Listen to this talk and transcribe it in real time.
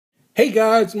Hey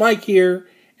guys, Mike here,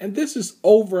 and this is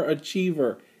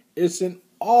OverAchiever. It's an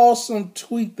awesome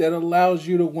tweak that allows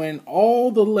you to win all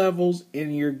the levels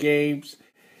in your games.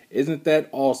 Isn't that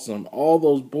awesome? All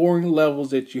those boring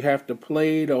levels that you have to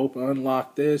play to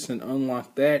unlock this and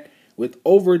unlock that. With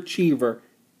OverAchiever,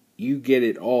 you get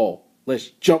it all. Let's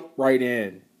jump right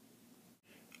in.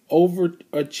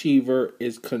 OverAchiever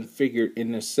is configured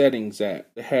in the Settings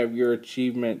app to have your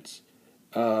achievements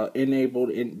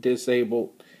enabled and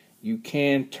disabled. You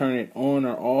can turn it on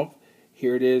or off.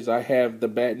 Here it is. I have the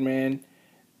Batman,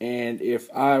 and if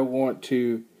I want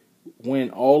to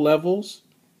win all levels,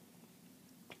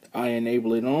 I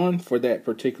enable it on for that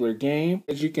particular game.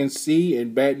 As you can see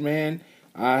in Batman,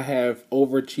 I have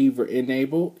OverAchiever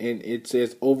enabled, and it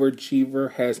says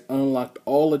OverAchiever has unlocked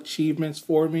all achievements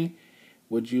for me.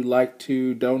 Would you like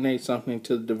to donate something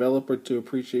to the developer to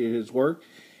appreciate his work?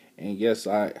 And yes,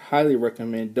 I highly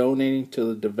recommend donating to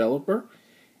the developer.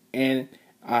 And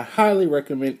I highly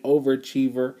recommend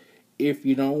OverAchiever if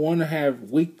you don't want to have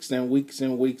weeks and weeks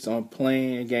and weeks on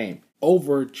playing a game.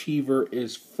 OverAchiever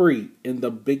is free in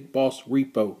the Big Boss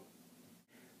repo.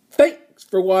 Thanks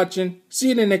for watching. See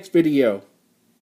you in the next video.